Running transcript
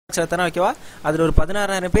தரேன் ஓகேவா. அதில் ஒரு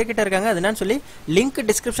 16,000 பேர் கிட்ட இருக்காங்க. அது என்னன்னு சொல்லி லிங்க்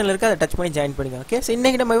டிஸ்கிரிப்ஷனில் இருக்குது, அதை டச் பண்ணி ஜாயின் பண்ணிக்கோங்க. ஓகே. ஸோ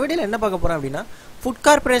இன்றைக்கி நம்ம வீடியோவில் என்ன பார்க்க போகிறோம் அப்படின்னா, ஃபுட்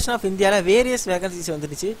கார்பரேஷன் ஆஃப் இந்தியாவில் வேரியஸ் வேகன்சிஸ்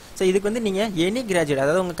வந்துடுச்சு. ஸோ இதுக்கு வந்து நீங்கள் எனி கிராஜுவேட்,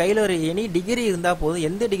 அதாவது உங்கள் கையில் ஒரு எனி டிகிரி இருந்தால் போதும்,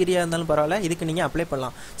 எந்த டிகிரியாக இருந்தாலும் பரவாயில்ல, இதுக்கு நீங்கள் அப்ளை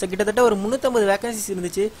பண்ணலாம். ஸோ கிட்டத்தட்ட ஒரு 350 வேகன்சிஸ்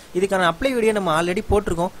இருந்துச்சு. இதுக்கான அப்ளை வீடியோ நம்ம ஆல்ரெடி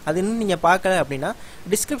போட்டிருக்கோம். அது இன்னும் நீங்கள் பார்க்கல அப்படின்னா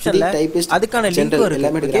டிஸ்கிரிப்ஷனில் அதுக்கான லிங்க்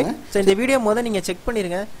இருக்குது. ஸோ இந்த வீடியோ முதல் நீங்கள் செக்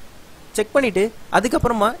பண்ணிடுங்க. செக் பண்ணிவிட்டு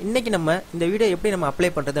அதுக்கப்புறமா இன்றைக்கி நம்ம இந்த வீடியோ எப்படி நம்ம அப்ளை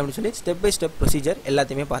பண்ணுறது அப்படின்னு சொல்லி ஸ்டெப் பை ஸ்டெப் ப்ரொசீஜர்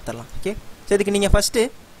எல்லாத்தையுமே பார்த்துடலாம். ஓகே. ஸோ இதுக்கு நீங்கள் ஃபஸ்ட்டு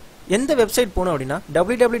எந்த வெப்சைட் போகணும் அப்படின்னா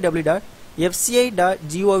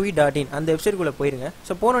www.fci.gov.in அந்த வெப்சைட்குள்ளே போயிருங்க.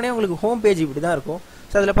 ஸோ போனோடனே உங்களுக்கு ஹோம் பேஜ் இப்படி தான் இருக்கும்.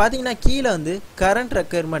 ஸோ அதில் பார்த்தீங்கன்னா கீழே வந்து கரண்ட்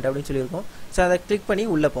ரெக்யர்மெண்ட் அப்படின்னு சொல்லியிருக்கும். ஸோ அதை கிளிக் பண்ணி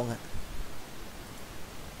உள்ளே போங்க.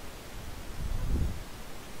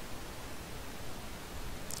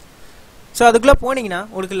 ஸோ அதுக்குள்ளே போனீங்கன்னா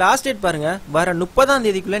உங்களுக்கு லாஸ்ட் டேட் பாருங்கள், வர 30ஆம்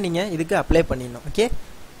தேதிக்குள்ளே நீங்கள் இதுக்கு அப்ளை பண்ணிடணும். ஓகே.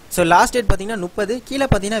 ஸோ லாஸ்ட் டேட் பார்த்தீங்கன்னா 30. கீழே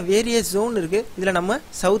பார்த்தீங்கன்னா வேரியஸ் ஜோன் இருக்குது. இதில் நம்ம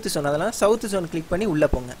சவுத் ஜோன், அதெல்லாம் சவுத் ஜோன் கிளிக் பண்ணி உள்ளே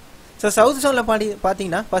போங்க. ஸோ சவுத் ஜோனில்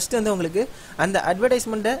பார்த்தீங்கன்னா ஃபஸ்ட்டு வந்து உங்களுக்கு அந்த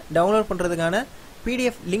அட்வர்டைஸ்மெண்ட்டை டவுன்லோட் பண்ணுறதுக்கான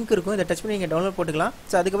PDF லிங்க் இருக்கும். இதை டச் பண்ணி நீங்கள் டவுன்லோட் போட்டுக்கலாம்.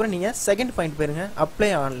 ஸோ அதுக்கப்புறம் நீங்கள் செகண்ட் பாயிண்ட் போயிருங்க,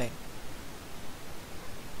 அப்ளை ஆன்லைன்.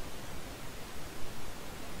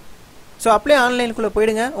 ஸோ அப்ளை ஆன்லைனுக்குள்ளே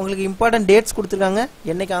போயிடுங்க. உங்களுக்கு இம்பார்ட்டன்ட் டேட்ஸ் கொடுத்துருக்காங்க,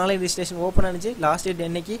 என்னைக்கு ஆன்லைன் ரெஜிஸ்ட்ரேஷன் ஓப்பன் ஆனிச்சு, லாஸ்ட் டேட்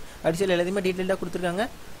என்னைக்கு, அடிஷனல் எல்லாத்தையுமே டீட்டெயிலாக கொடுத்துருக்காங்க.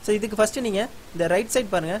 ஸோ இதுக்கு ஃபஸ்ட்டு நீங்கள் இந்த ரைட்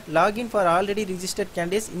சைட் பாருங்கள், login for already registered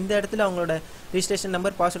candidates. இந்த இடத்துல அவங்களோட ரிஜிஸ்ட்ரேஷன்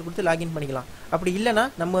நம்பர் பாஸ்வேர்ட் கொடுத்து லாகின் பண்ணிக்கலாம். அப்படி இல்லைனா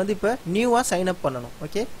நம்ம வந்து இப்போ நியூவாக சைன் அப் பண்ணணும்.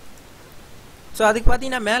 ஓகே. ஸோ அதுக்கு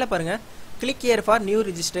பார்த்தீங்கன்னா மேலே பாருங்கள், click here for new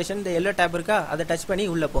registration, இந்த எல்லோ டேப் இருக்கா, அதை டச் பண்ணி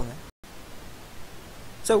உள்ளே போங்க.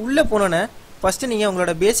 ஸோ உள்ளே போனோன்னே ஃபஸ்ட்டு நீங்கள்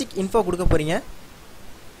உங்களோட பேசிக் இன்ஃபோ கொடுக்க போகிறீங்க.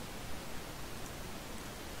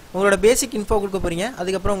 உங்களோட பேசிக் இன்ஃபோ கொடுக்க போகிறீங்க.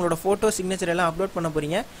 அதுக்கப்புறம் உங்களோட ஃபோட்டோ, சிக்னேச்சர் எல்லாம் அப்லோட் பண்ண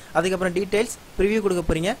போகிறீங்க. அதுக்கப்புறம் டீட்டெயில்ஸ், ப்ரிவியூ கொடுக்க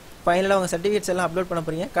போகிறீங்க. ஃபைனலாக உங்கள் சர்டிஃபிகேட்ஸ் எல்லாம் அப்லோட் பண்ண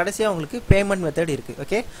போகிறீங்க. கடைசியாக உங்களுக்கு பேமெண்ட் மெத்தட் இருக்குது.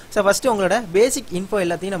 ஓகே. ஸோ ஃபஸ்ட்டு உங்களோட பேசிக் இன்ஃபோ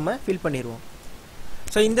எல்லாத்தையும் நம்ம ஃபில் பண்ணிடுவோம்.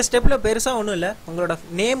 ஸோ இந்த ஸ்டெப்பில் பெருசாக ஒன்றும் இல்லை, உங்களோட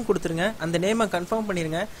நேம் கொடுத்துருங்க. அந்த நேமை கன்ஃபார்ம்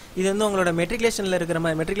பண்ணிடுங்க. இது வந்து உங்களோட மெட்ரிகுலேஷனில் இருக்கிற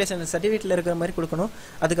மாதிரி, மெட்ரிகுலேஷன் சர்டிஃபிகேட்டில் இருக்கிற மாதிரி கொடுக்கணும்.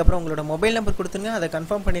 அதுக்கப்புறம் உங்களோட மொபைல் நம்பர் கொடுத்துருங்க, அதை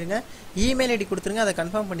கன்ஃபார்ம் பண்ணிடுங்க. இமெயில் ஐடி கொடுத்துருங்க, அதை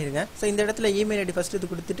கன்ஃபார்ம் பண்ணிடுங்க. ஸோ இந்த இடத்துல இமெயில் ஐடி ஃபஸ்ட்டு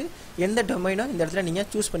இது கொடுத்துட்டு எந்த டொமைனோ இந்த இடத்துல நீங்கள்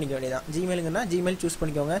சூஸ் பண்ணிக்க வேண்டியதான். ஜிமெயிலுங்கன்னா ஜிமெயில் சூஸ்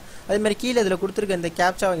பண்ணிக்கோங்க. அதேமாதிரி கீழே இதில் கொடுத்துருக்க இந்த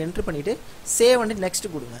கேப்சாவை என்ட்ரு பண்ணிவிட்டு சேவ் வந்து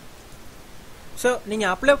நெக்ஸ்ட் கொடுங்க. ஸோ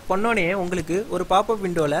நீங்கள் அப்ளை பண்ணோடனே உங்களுக்கு ஒரு பாப்அப்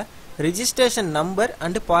விண்டோவில் ரிஜிஸ்ட்ரேஷன் நம்பர்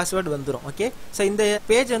அண்டு பாஸ்வேர்டு வந்துடும். ஓகே. ஸோ இந்த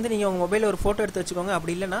பேஜ் வந்து நீங்கள் உங்கள் மொபைலில் ஒரு ஃபோட்டோ எடுத்து வச்சுக்கோங்க.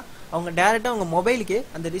 அப்படி இல்லைனா அவங்க டேரெக்டாக உங்கள் மொபைலுக்கு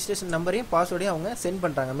அந்த ரிஜிஸ்ட்ரேஷன் நம்பரையும் பாஸ்வேர்டையும் அவங்க சென்ட்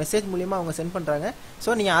பண்ணுறாங்க, மெசேஜ் மூலிமா அவங்க சென்ட் பண்ணுறாங்க. ஸோ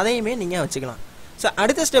நீங்கள் அதையுமே நீங்கள் வச்சுக்கலாம். ஸோ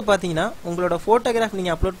அடுத்த ஸ்டெப் பார்த்தீங்கன்னா உங்களோட ஃபோட்டோகிராஃப்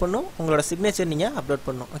நீங்கள் அப்லோட் பண்ணணும், உங்களோட சிக்னேச்சர் நீங்கள் அப்லோட்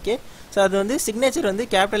பண்ணணும். ஓகே. ஸோ அது வந்து சிக்னேச்சர் வந்து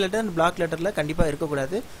கேபிட்டல் லெட்டர் அண்ட் பிளாக் லெட்டரில் கண்டிப்பாக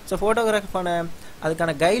இருக்கக்கூடாது. ஸோ ஃபோட்டோகிராஃபான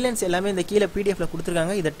அதுக்கான கைட்லைன்ஸ் எல்லாமே இந்த கீழே PDFல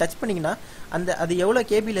கொடுத்துருக்காங்க. இதை டச் பண்ணிங்கன்னா அது எவ்வளோ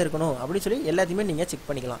கேபியில் இருக்கணும் அப்படின்னு சொல்லி எல்லாத்தையுமே நீங்கள் செக்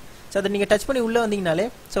பண்ணிக்கலாம். ஸோ அதை நீங்கள் டச் பண்ணி உள்ளே வந்தீங்கனாலே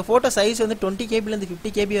ஸோ ஃபோட்டோ சைஸ் வந்து 20 KB to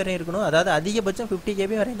 50 KB வரையும் இருக்கணும். அதாவது அதிகபட்சம் 50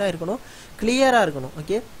 KB வரையும் தான் இருக்கணும். கிளியராக இருக்கணும்.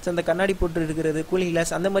 ஓகே. ஸோ அந்த கண்ணாடி போட்டு இருக்கிறது, கூலிங்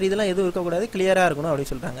கிளாஸ் அந்த மாதிரி இதெல்லாம் எதுவும் இருக்கக்கூடாது, கிளியராக இருக்கணும்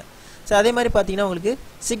அப்படின்னு சொல்கிறாங்க. ஸோ அதே மாதிரி பார்த்தீங்கன்னா உங்களுக்கு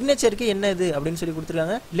சிக்னேச்சருக்கு என்ன இது அப்படின்னு சொல்லி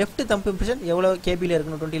கொடுத்துருக்காங்க. லெஃப்ட் தம்ப் இம்ப்ரெஷன் எவ்வளோ கேபியில்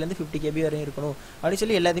இருக்கணும், 20 to 50 KB வரையும் இருக்கணும் அப்படின்னு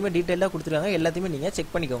சொல்லி எல்லாத்தையுமே டீட்டெயிலாக கொடுத்துருக்காங்க. எல்லாத்தையுமே நீங்கள்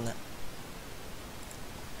செக் பண்ணிக்கோங்க.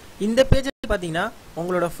 இந்த பேஜில் பார்த்தீங்கன்னா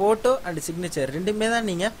உங்களோட ஃபோட்டோ அண்ட் சிக்னேச்சர் ரெண்டுமே தான்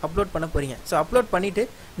நீங்கள் அப்லோட் பண்ண போகிறீங்க. ஸோ அப்லோட் பண்ணிவிட்டு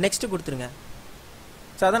நெக்ஸ்ட் கொடுத்துருங்க.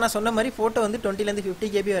 ஸோ அதான் நான் சொன்ன மாதிரி ஃபோட்டோ வந்து 20 to 50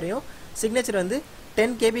 KB வரையும், சிக்னேச்சர் வந்து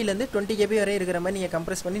 10 KB to 20 KB வரையும் இருக்கிற மாதிரி நீங்கள்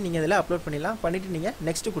கம்ப்ரெஸ் பண்ணி நீங்கள் இதில் அப்லோட் பண்ணிடலாம். பண்ணிவிட்டு நீங்கள்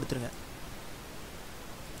நெக்ஸ்ட்டு கொடுத்துருங்க.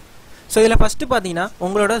 ஸோ இதில் ஃபஸ்ட்டு பார்த்தீங்கன்னா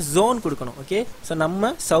உங்களோட ஜோன் கொடுக்கணும். ஓகே. ஸோ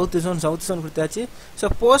நம்ம சவுத் ஜோன் கொடுத்தாச்சு. ஸோ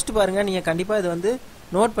போஸ்ட் பாருங்கள், நீங்கள் கண்டிப்பாக இது வந்து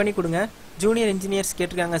நோட் பண்ணி கொடுங்க. ஜூனியர் இன்ஜினியர்ஸ்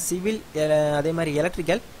கேட்டிருக்காங்க, சிவில், அதே மாதிரி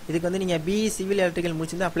எலக்ட்ரிக்கல். இதுக்கு வந்து நீங்கள் BE சிவில் எலக்ட்ரிக்கல்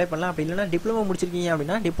முடிச்சிருந்து அப்ளை பண்ணலாம். அப்படி இல்லைனா டிப்ளமோ முடிச்சிருக்கீங்க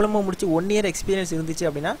அப்படின்னா, டிப்ளமோ முடிச்சு 1 year எக்ஸ்பீரியன்ஸ் இருந்துச்சு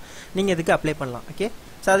அப்படின்னா நீங்கள் இதுக்கு அப்ளை பண்ணலாம். ஓகே.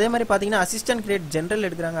 ஸோ அதே மாதிரி பார்த்தீங்கன்னா அசிஸ்டன்ட் கிரேட் ஜென்ரல்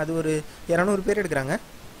எடுக்கிறாங்க, அது ஒரு 200 பேர் எடுக்கிறாங்க.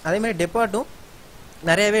 அதே மாதிரி டெபார்ட்டும்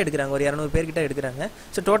நிறையவே எடுக்கிறாங்க, ஒரு 200 பேர்கிட்ட எடுக்கிறாங்க.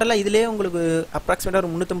 ஸோ டோட்டலாக இதிலே உங்களுக்கு அப்ராக்சிமேட்டாக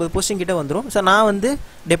ஒரு 350 போஸ்டிங் கிட்ட வந்துடும். ஸோ நான் வந்து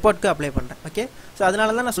டெபார்ட்க்கு அப்ளை பண்ணுறேன். ஓகே. ஸோ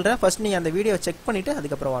அதனால தான் நான் சொல்கிறேன், ஃபஸ்ட் நீங்கள் அந்த வீடியோவை செக் பண்ணிவிட்டு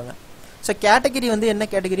அதுக்கப்புறம் வாங்க. ஸோ கேட்டகிரி வந்து என்ன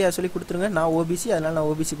கேட்டகிரி அதை சொல்லி கொடுத்துருங்க. நான் OBC, அதனால் நான்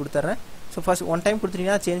OBC கொடுத்துட்றேன். ஸோ ஃபஸ்ட் ஒன் டைம்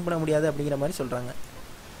கொடுத்துட்டீங்கன்னா சேஞ்ச் பண்ண முடியாது அப்படிங்கிற மாதிரி சொல்கிறாங்க.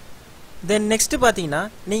 தென் நெக்ஸ்ட்டு பார்த்தீங்கன்னா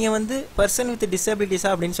நீங்கள் வந்து பர்சன் வித் டிசபிலிட்டிஸா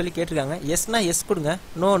அப்படின்னு சொல்லி கேட்டிருக்காங்க. எஸ்னா எஸ் கொடுங்க,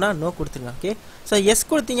 நோனா நோ கொடுத்துருங்க. ஓகே. ஸோ எஸ்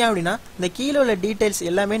கொடுத்தீங்க அப்படின்னா இந்த கீழே உள்ள டீட்டெயில்ஸ்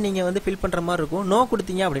எல்லாமே நீங்கள் வந்து ஃபில் பண்ணுற மாதிரி இருக்கும். நோ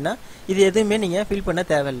கொடுத்தீங்க அப்படின்னா இது எதுவுமே நீங்கள் ஃபில் பண்ண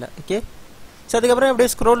தேவையில்லை. ஓகே. ஸோ அதுக்கப்புறம் அப்படியே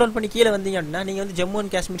ஸ்க்ரோல் டவுன் பண்ணி கீழே வந்தீங்க அப்படின்னா நீங்கள் வந்து ஜம்மு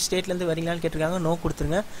அண்ட் காஷ்மீர் ஸ்டேட்லேருந்து வரீங்களான்னு கேட்டிருக்காங்க, நோ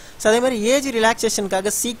கொடுத்துருங்க. ஸோ அதே மாதிரி ஏஜ்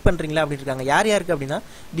ரிலாக்ஸேஷனுக்காக சீக் பண்ணுறீங்களா அப்படின்னு இருக்காங்க. யார் யாருக்கு அப்படின்னா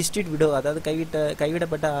டிஸ்ட்ரிக்ட் விடோ, அதாவது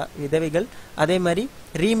கைவிடப்பட்ட விதவைகள், அதே மாதிரி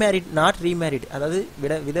ரீமேரிட் நாட் ரீமேரிட், அதாவது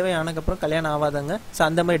விதவை ஆனதுக்கப்புறம் கல்யாணம் ஆகாதவங்க, ஸோ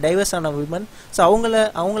அந்த மாதிரி டைவர்ஸ் ஆன விமன், ஸோ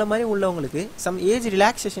அவங்கள மாதிரி உள்ளவங்களுக்கு சம் ஏஜ்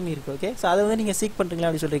ரிலாக்ஸேஷன் இருக்குது. ஓகே, ஸோ அதை வந்து நீங்கள் சீக் பண்ணுறீங்களா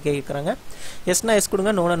அப்படின்னு சொல்லி கேட்குறாங்க. எஸ்னா எஸ்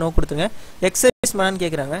கொடுங்க, நோனா நோ கொடுத்துருங்க. எக்ஸர்சைஸ் மேனான்னு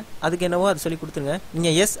கேட்குறாங்க, அதுக்கு என்னவோ அது சொல்லி கொடுத்துருங்க.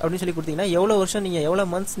 நீங்கள் எஸ் அப்படின்னு சொல்லி கொடுத்தீங்கன்னா எவ்வளோ வருஷம் நீங்கள் எவ்வளோ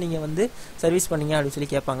மந்த்ஸ் நீங்கள் வந்து சர்வீஸ் பண்ணீங்க அப்படின்னு சொல்லி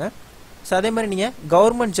கேட்பாங்க. ஸோ அதே மாதிரி நீங்கள்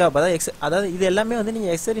கவர்மெண்ட் ஜாப், அதாவது இது எல்லாமே வந்து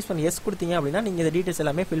நீங்கள் எக்ஸர்வீஸ் பண்ணி எஸ் கொடுத்தீங்க அப்படின்னா நீங்கள் இந்த டீட்டெயில்ஸ்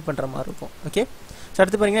எல்லாமே ஃபில் பண்ணுற மாதிரி இருக்கும். ஓகே, ஸோ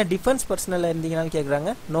அடுத்து பார்த்தீங்கன்னா டிஃபென்ஸ் பர்சனலில் இருந்தீங்கன்னு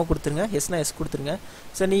கேட்குறாங்க, நோ கொடுத்துருங்க. எஸ்னா எஸ் கொடுத்துருங்க.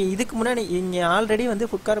 ஸோ இதுக்கு முன்னாடி நீங்கள் ஆல்ரெடி வந்து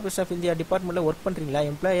ஃபுட் கார்பரேஷன் ஆஃப் இந்தியா டிபார்ட்மெண்ட்டில் ஒர்க் பண்ணுறீங்களா,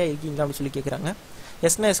 எம்ப்ளாயாக இருக்கீங்களா அப்படின்னு சொல்லி கேட்குறாங்க.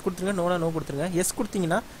 எஸ்னா எஸ் கொடுத்துருங்க, நோனா நோ கொடுத்துருங்க. எஸ்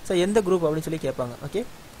கொடுத்தீங்கன்னா ஸோ எந்த குரூப் அப்படின்னு சொல்லி கேட்பாங்க. ஓகே,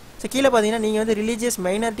 ஸோ கீழே பார்த்தீங்கன்னா நீங்கள் வந்து ரிலீஜியஸ்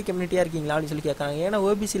மைனாரிட்டி கம்யூனிட்டியாக இருக்கீங்களா அப்படின்னு சொல்லி கேட்குறாங்க. ஏன்னா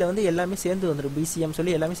ஓபிசியில் வந்து எல்லாமே சேர்ந்து வந்துடும், பிசிஎம்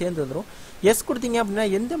சொல்லி எல்லாமே சேர்ந்து வந்துடும். எஸ் கொடுத்தீங்க அப்படின்னா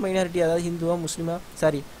எந்த மைனாரிட்டி, அதாவது ஹிந்துவா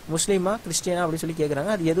முஸ்லீமா கிறிஸ்டியனா அப்படின்னு சொல்லி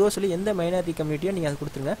கேட்குறாங்க. அது எதுவோ சொல்லி எந்த மைனாரிட்டி கம்யூனிட்டியோ நீங்கள் அது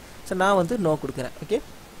கொடுத்துருங்க. ஸோ நான் வந்து நோ கொடுக்குறேன். ஓகே,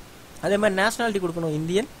 அதே மாதிரி நேஷனாலிட்டி கொடுக்கணும்,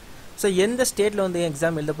 இந்தியன். ஸோ எந்த ஸ்டேட்டில் வந்து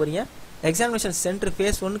எக்ஸாம் எழுத போகிறீங்க, எக்ஸாமினேஷன் சென்டர்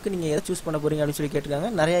ஃபேஸ் 1க்கு நீங்கள் எதை சூஸ் பண்ண போகிறீங்க அப்படின்னு சொல்லி கேட்டிருக்காங்க.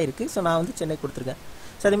 நிறையா இருக்குது. ஸோ நான் வந்து சென்னை கொடுத்துருக்கேன்.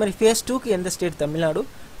 ஸோ அதே மாதிரி ஃபேஸ் 2க்கு எந்த ஸ்டேட், தமிழ்நாடு.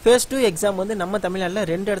 ஃபேஸ் 2 எக்ஸாம் வந்து நம்ம தமிழ்நாட்டில்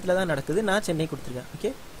 2 இடத்துல தான் நடக்குது, நான் சென்னை கொடுத்துருக்கேன். ஓகே,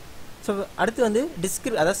 ஸோ அடுத்து வந்து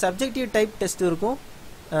அதாவது சப்ஜெக்டிவ் டைப் டெஸ்ட் இருக்கும்,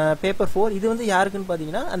 பேப்பர் 4. இது வந்து யாருக்குன்னு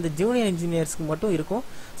பார்த்தீங்கன்னா அந்த ஜூனியர் இன்ஜினியர்ஸ்க்கு மட்டும் இருக்கும்.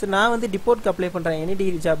 ஸோ நான் வந்து டிபோர்ட்க்கு அப்ளை பண்ணுறேன், எனி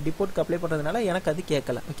டிகிரி ஜாப் டிபோர்ட்க்கு அப்ளை பண்ணுறதுனால எனக்கு அது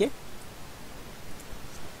கேட்கல. ஓகே,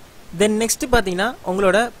 தென் நெக்ஸ்ட் பார்த்தீங்கன்னா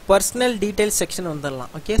உங்களோட பர்சனல் டீட்டெயில்ஸ் செக்ஷன்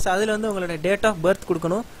வந்துடலாம். ஓகே, ஸோ அதில் வந்து உங்களோட டேட் ஆஃப் பர்த்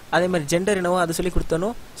கொடுக்கணும், அதே மாதிரி ஜெண்டர் என்னவோ அது சொல்லி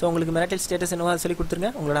கொடுத்தணும். ஸோ உங்களுக்கு மேரிட்டல் ஸ்டேட்டஸ் என்னவோ அது சொல்லி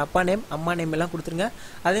கொடுத்துருங்க. உங்களோட அப்பா நேம் அம்மா நேம் எல்லாம் கொடுத்துருங்க.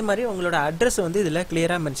 அதே மாதிரி உங்களோட அட்ரஸ் வந்து இதில்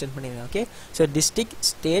கிளியராக மென்ஷன் பண்ணிடுங்க. Okay, so district,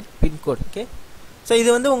 state, pincode. Okay, so இது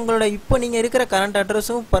வந்து உங்களோட இப்போ நீங்கள் இருக்கிற கரண்ட்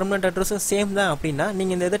அட்ரஸும் பர்மனெண்ட் அட்ரஸும் சேம் தான் அப்படின்னா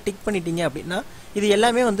நீங்கள் இந்த இதை டிக் பண்ணிட்டீங்க அப்படின்னா இது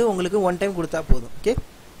எல்லாமே வந்து உங்களுக்கு ஒன் டைம் கொடுத்தா போதும். ஓகே,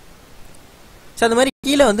 ஸோ அந்த மாதிரி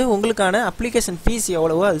கீழே வந்து உங்களுக்கான அப்ளிகேஷன் ஃபீஸ்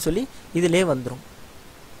எவ்வளவோ அது சொல்லி இதிலே வந்துடும்.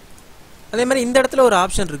 அதே மாதிரி இந்த இடத்துல ஒரு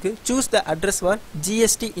ஆப்ஷன் இருக்குது, choose the address for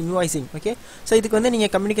GST invoicing. Okay, so இதுக்கு வந்து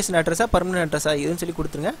நீங்கள் கம்யூனிகேஷன் அட்ரஸா பர்மனெண்ட் அட்ரஸா இதுன்னு சொல்லி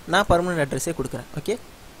கொடுத்துருங்க. நான் பர்மனெண்ட் அட்ரஸே கொடுக்குறேன். ஓகே,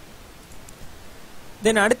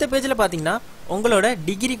 தென் அடுத்த பேஜில் பார்த்தீங்கன்னா உங்களோட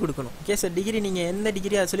டிகிரி கொடுக்கணும். ஓகே, ஸோ டிகிரி நீங்கள் எந்த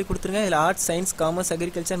டிகிரி அதை சொல்லி கொடுத்துருங்க. இதில் arts, science, commerce,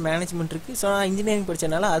 agriculture, management இருக்குது. ஸோ நான் இன்ஜினியரிங்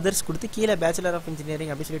படித்தனால அதர்ஸ் கொடுத்து கீழே பேச்சுலர் ஆஃப்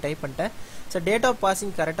இன்ஜினியரிங் அப்படின்னு சொல்லி டைப் பண்ணிட்டேன். ஸோ டேட் ஆஃப்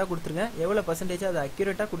பாசிங் கரெக்டாக கொடுத்துருங்க, எவ்வளோ பர்சன்டேஜ் அதை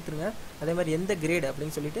அக்யூரேட்டாக கொடுத்துருங்க. அதே மாதிரி எந்த கிரேட்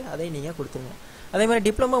அப்படின்னு சொல்லிட்டு அதை நீங்கள் கொடுத்துருங்க. அதே மாதிரி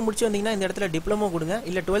டிப்ளமோ முடிச்சு வந்தீங்கன்னா இந்த இடத்துல டிப்ளமோ கொடுங்க.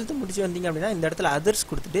 இல்லை 12th முடிச்சு வந்தீங்க அப்படின்னா இந்த இடத்துல அதர்ஸ்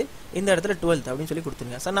கொடுத்துட்டு இந்த இடத்துல 12th அப்படின்னு சொல்லி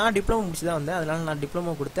கொடுத்துருங்க. ஸோ நான் டிப்ளமோ முடிச்சு தான் வந்தேன், அதனால் நான்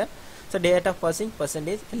டிப்ளமோ கொடுத்தேன். So date of passing,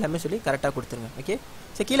 percentage எல்லாமே சொல்லி கரெக்டாக கொடுத்துருங்க. ஓகே,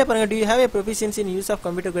 ஸோ கீழே பாருங்கள், to you have A proficiency in use of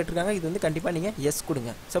computer கேட்டிருக்காங்க. இது வந்து கண்டிப்பாக நீங்கள் எஸ்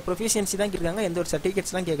கொடுங்க. ஸோ ப்ரொஃபிஷியன்சி தான் கேட்டிருக்காங்க, எந்த ஒரு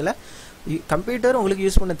சர்டிஃபிகேட்ஸ்லாம் கேட்கல. கம்ப்யூட்டர் உங்களுக்கு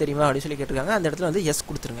யூஸ் பண்ண தெரியுமா அப்படின்னு சொல்லி கேட்டிருக்காங்க. அந்த இடத்துல வந்து எஸ்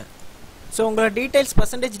கொடுத்துருங்க. ஸோ உங்களோட டீட்டெயில்ஸ்,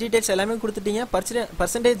 பர்சன்டேஜ் டீட்டெயில்ஸ் எல்லாமே கொடுத்துட்டீங்க.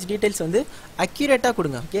 பர்சன்டேஜ் டீட்டெயில்ஸ் வந்து அக்யூரேட்டாக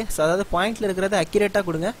கொடுங்க. ஓகே, ஸோ அதாவது பாயிண்ட்டில் இருக்கிறத அக்யூரேட்டாக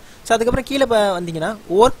கொடுங்க. ஸோ அதுக்கப்புறம் கீழே வந்தீங்கன்னா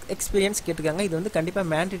ஒர்க் எக்ஸ்பீரியன்ஸ் கேட்டிருக்காங்க. இது வந்து கண்டிப்பாக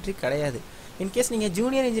மேண்டேட்ரி கிடையாது. இன்கேஸ் நீங்கள்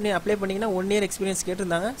ஜூனியர் இன்ஜினியர் அப்ளை பண்ணிங்கன்னா 1 year எக்ஸ்பீரியன்ஸ்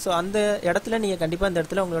கேட்டிருந்தாங்க. ஸோ அந்த இடத்துல நீங்கள் கண்டிப்பாக அந்த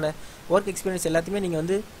இடத்துல உங்களோட ஒர்க் எக்ஸ்பீரியன்ஸ் எல்லாத்தையுமே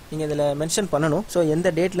நீங்கள் இதில் மென்ஷன் பண்ணணும். ஸோ எந்த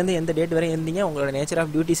டேட்லேருந்து எந்த டேட் வரை இருந்தீங்க, உங்களோட நேச்சர்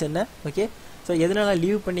ஆஃப் டியூட்டிஸ் என்ன, ஓகே, ஸோ எதனால்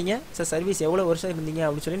லீவ் பண்ணீங்க, ஸோ சர்வீஸ் எவ்வளோ வருஷம் இருந்தீங்க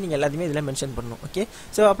அப்படின்னு சொல்லி நீங்கள் எல்லாத்தையுமே இதில் மென்ஷன் பண்ணணும். ஓகே,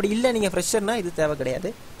 ஸோ அப்படி இல்லை நீங்கள் ஃப்ரெஷர்னா இது தேவை கிடையாது.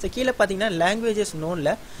 ஸோ கீழே பார்த்தீங்கன்னா லாங்குவேஜஸ்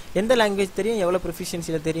நோனில் எந்த லாங்குவேஜ் தெரியும், எவ்வளோ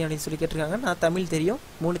ப்ரொஃபிஷியன்சியில் தெரியும் அப்படின்னு சொல்லி கேட்டிருக்காங்க. நான் தமிழ் தெரியும்,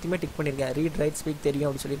 3த்தையுமே டிக் பண்ணியிருக்கேன். ரீட், ரைட், ஸ்பீக் தெரியும்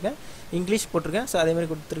அப்படின்னு சொல்லியிருக்கேன். இங்கிலீஷ் போட்டிருக்கேன். ஸோ அதே மாதிரி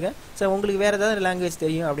கொடுத்துருக்கேன். ஸோ உங்களுக்கு வேறு ஏதாவது லாங்குவேஜ்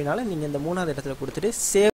தெரியும் அப்படின்னாலும் நீங்கள் இந்த 3வது இடத்துல கொடுத்துட்டு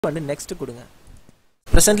சேவ் அண்ட் நெக்ஸ்ட் கொடுங்க.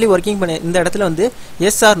 ப்ரெசென்ட்லி ஒர்க்கிங் பண்ண இந்த இடத்துல வந்து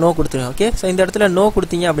எஸ் ஆர் நோ கொடுத்துருங்க. ஓகே, ஸோ இந்த இடத்துல நோ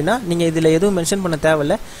கொடுத்தீங்க அப்படின்னா நீங்கள் இதில் எதுவும் மென்ஷன் பண்ண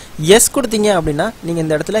தேவையில்ல. எஸ் கொடுத்தீங்க அப்படின்னா நீங்கள்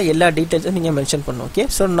இந்த இடத்துல எல்லா டீட்டெயில்ஸும் நீங்கள் மென்ஷன் பண்ணணும். ஓகே,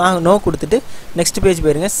 ஸோ நான் நோ கொடுத்துட்டு நெக்ஸ்ட் பேஜ்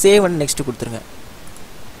போயிருங்க, சேவ் அண்ட் நெக்ஸ்ட் கொடுத்துருங்க.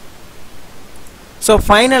 ஸோ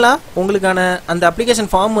ஃபைனலாக உங்களுக்கான அந்த அப்ளிகேஷன்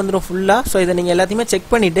ஃபார்ம் வந்துடும் ஃபுல்லாக. ஸோ இதை நீங்கள் எல்லாத்தையுமே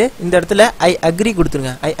செக் பண்ணிவிட்டு இந்த இடத்துல ஐ அக்ரி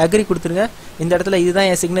கொடுத்துருங்க. ஐ அக்ரி கொடுத்துருங்க. இந்த இடத்துல இதுதான்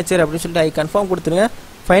என் சிக்னேச்சர் அப்படின்னு சொல்லிட்டு ஐ கன்ஃபார்ம் கொடுத்துருங்க.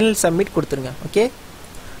 ஃபைனல் சப்மிட் கொடுத்துருங்க. ஓகே,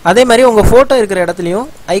 அதே மாதிரி உங்கள் ஃபோட்டோ இருக்கிற இடத்துலையும்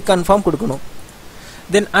ஐ கன்ஃபார்ம் கொடுக்கணும்.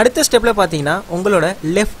 தென் அடுத்த ஸ்டெப்பில் பார்த்தீங்கன்னா உங்களோட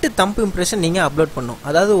லெஃப்ட் தம்ப் இம்ப்ரெஷன் நீங்கள் அப்லோட் பண்ணணும்.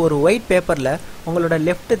 அதாவது ஒரு ஒயிட் பேப்பரில் உங்களோட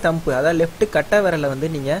லெஃப்ட் தம்ப்பு, அதாவது லெஃப்ட் கட்டை விரலை வந்து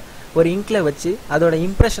நீங்கள் ஒரு இங்கில் வச்சு அதோட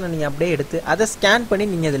இம்ப்ரெஷனை நீங்கள் அப்படியே எடுத்து அதை ஸ்கேன் பண்ணி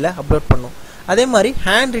நீங்கள் இதில் அப்லோட் பண்ணணும். அதே மாதிரி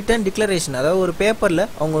ஹேண்ட் ரிட்டன் டிக்ளரேஷன், அதாவது ஒரு பேப்பரில்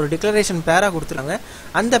அவங்க ஒரு டிக்ளரேஷன் பேரா கொடுத்துருக்காங்க.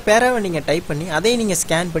 அந்த பேராவை நீங்கள் டைப் பண்ணி அதை நீங்கள்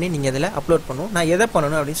ஸ்கேன் பண்ணி நீங்கள் இதில் அப்லோட் பண்ணணும். நான் எதை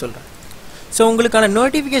பண்ணணும் அப்படின்னு சொல்கிறேன். ஸோ உங்களுக்கான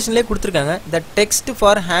நோட்டிஃபிகேஷன்லேயே கொடுத்துருக்காங்க த text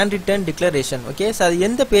for hand return declaration. Okay, so அது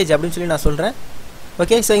எந்த பேஜ் அப்படின்னு சொல்லி நான் சொல்கிறேன்.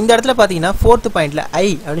 ஓகே. ஸோ இந்த இடத்துல பார்த்தீங்கன்னா 4th பாயிண்ட்டில் ஐ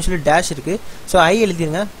அப்படின்னு சொல்லி டேஷ் இருக்குது. So I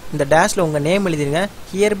எழுதிருங்க. இந்த டேஷில் உங்கள் name எழுதிருங்க.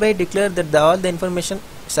 Here by declare that all the information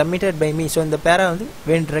submitted by me. So இந்த பேரா வந்து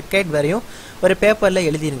வென் ரெக்கைட் வரையும் ஒரு பேப்பரில்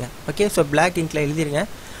எழுதிருங்க. ஓகே. So black இங்கில் எழுதிருங்க.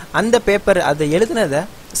 அந்த பேப்பர் அதை எழுதுனதை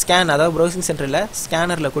ஸ்கேன், அதாவது ப்ரௌசிங் சென்டரில்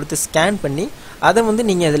ஸ்கேனரில் கொடுத்து ஸ்கேன் பண்ணி அதை வந்து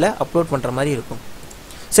நீங்கள் இதில் அப்லோட் பண்ணுற மாதிரி இருக்கும்.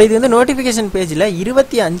 ஸோ இது வந்து நோட்டிஃபிகேஷன் பேஜில்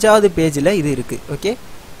 25வது பேஜில் இது இருக்குது. ஓகே.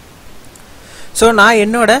 ஸோ நான்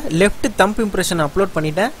என்னோட லெஃப்ட் தம்ப் இம்ப்ரெஷன் அப்லோட்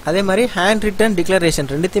பண்ணிட்டேன். அதே மாதிரி ஹேண்ட் ரிட்டன் டிக்ளரேஷன்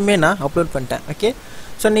ரெண்டுத்தையுமே நான் அப்லோட் பண்ணிட்டேன். ஓகே.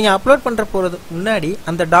 ஸோ நீங்கள் அப்லோட் பண்ணுற போகிறதுக்கு முன்னாடி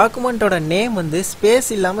அந்த டாக்குமெண்ட்டோட நேம் வந்து ஸ்பேஸ்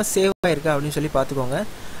இல்லாமல் சேவ் ஆகிருக்கா அப்படின்னு சொல்லி பார்த்துக்கோங்க.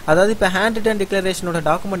 அதாவது இப்போ ஹேண்ட் ரிட்டன் டிக்ளரேஷனோட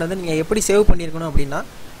டாக்குமெண்ட் வந்து நீங்கள் எப்படி சேவ் பண்ணியிருக்கணும் அப்படின்னா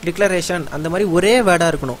டிக்ளரேஷன் அந்த மாதிரி ஒரே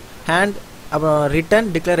வேர்டாக இருக்கணும். ஹேண்ட் அப்புறம் ரிட்டன்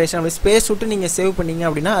டிக்ளரேஷன் அப்படி ஸ்பேஸ் விட்டு நீங்கள் சேவ் பண்ணீங்க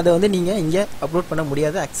அப்படின்னா அதை வந்து நீங்கள் இங்கே அப்லோட் பண்ண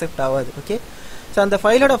முடியாது, அக்செப்ட் ஆகாது. ஓகே. ஸோ அந்த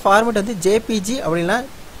ஃபைலோட ஃபார்மேட் வந்து ஜேபிஜி அப்படின்னா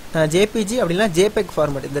ஜேபெக்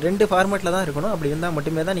ஃபார்மேட், இந்த 2 ஃபார்மேட்டில் தான் இருக்கணும். அப்படி இருந்தால்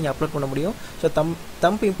மட்டுமே தான் நீங்கள் அப்லோட் பண்ண முடியும். ஸோ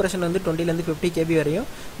தம்ப் இம்ப்ரெஷன் வந்து 20லேருந்து 50 KB வரையும்,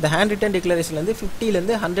 இந்த ஹேண்ட் ரிட்டன் டிக்ளரேஷன்லேருந்து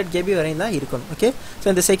 50லேருந்து 100 KB வரையும் தான் இருக்கணும். ஓகே. ஸோ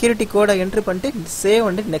இந்த செக்யூரிட்டி கோடை என்ட்ரு பண்ணிட்டு சேவ்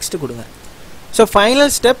வந்து நெக்ஸ்ட் கொடுங்க. So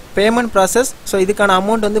final step payment process. So இதுக்கான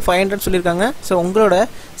அமௌண்ட் வந்து 500 சொல்லியிருக்காங்க. ஸோ உங்களோட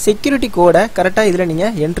செக்யூரிட்டி கோடை கரெக்டாக இதில்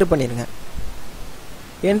நீங்கள் என்ட்ரு பண்ணிடுங்க.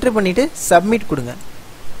 என்ட்ரு பண்ணிவிட்டு சப்மிட் கொடுங்க.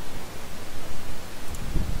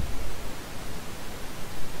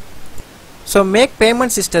 ஸோ மேக்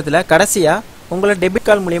பேமெண்ட் சிஸ்டத்தில் கடைசியாக உங்களோட டெபிட்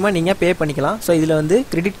கார்டு மூலிமா நீங்கள் பே பண்ணிக்கலாம். ஸோ இதில் வந்து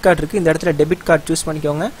கிரெடிட் கார்டு இருக்குது. இந்த இடத்துல டெபிட் கார்டு சூஸ்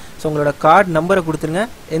பண்ணிக்கோங்க. ஸோ உங்களோட கார்டு நம்பரை கொடுத்துருங்க.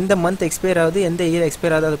 எந்த மந்த் எக்ஸ்பயர் ஆகுது, எந்த இயர்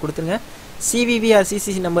எக்ஸ்பயர் ஆகுது அதை கொடுத்துருங்க. CVV ஆர்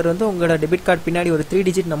CCC நம்பர் வந்து உங்களோட டெபிட் கார்டு பின்னாடி ஒரு 3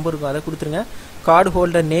 டிஜிட் நம்பர் இருக்கும், அதை கொடுத்துருங்க. கார்டு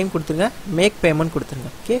ஹோல்டர் நேம் கொடுத்துருங்க. மேக் பேமெண்ட்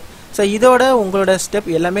கொடுத்துருங்க. ஓகே. ஸோ இதோட உங்களோட ஸ்டெப்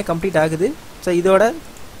எல்லாமே கம்ப்ளீட் ஆகுது. ஸோ இதோட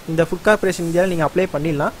இந்த ஃபுட் கார்பரேஷன் இந்தியாவில் நீங்கள் அப்ளை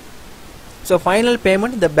பண்ணிடலாம். ஸோ ஃபைனல்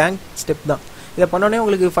பேமெண்ட் இந்த பேங்க் ஸ்டெப் தான். இதை பண்ணோடனே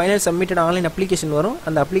உங்களுக்கு ஃபைனல் சப்மிட்டட் ஆன்லைன் அப்ளிகேஷன் வரும்.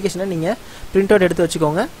 அந்த அப்ளிகேஷனை நீங்கள் பிரிண்ட் அவுட் எடுத்து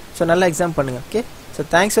வச்சுக்கோங்க. ஸோ நல்லா எக்ஸாம் பண்ணுங்கள். ஓகே. ஸோ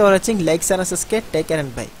தேங்க்ஸ் ஃபார் வாட்சிங். Like, share, subscribe. Take care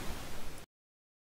and by.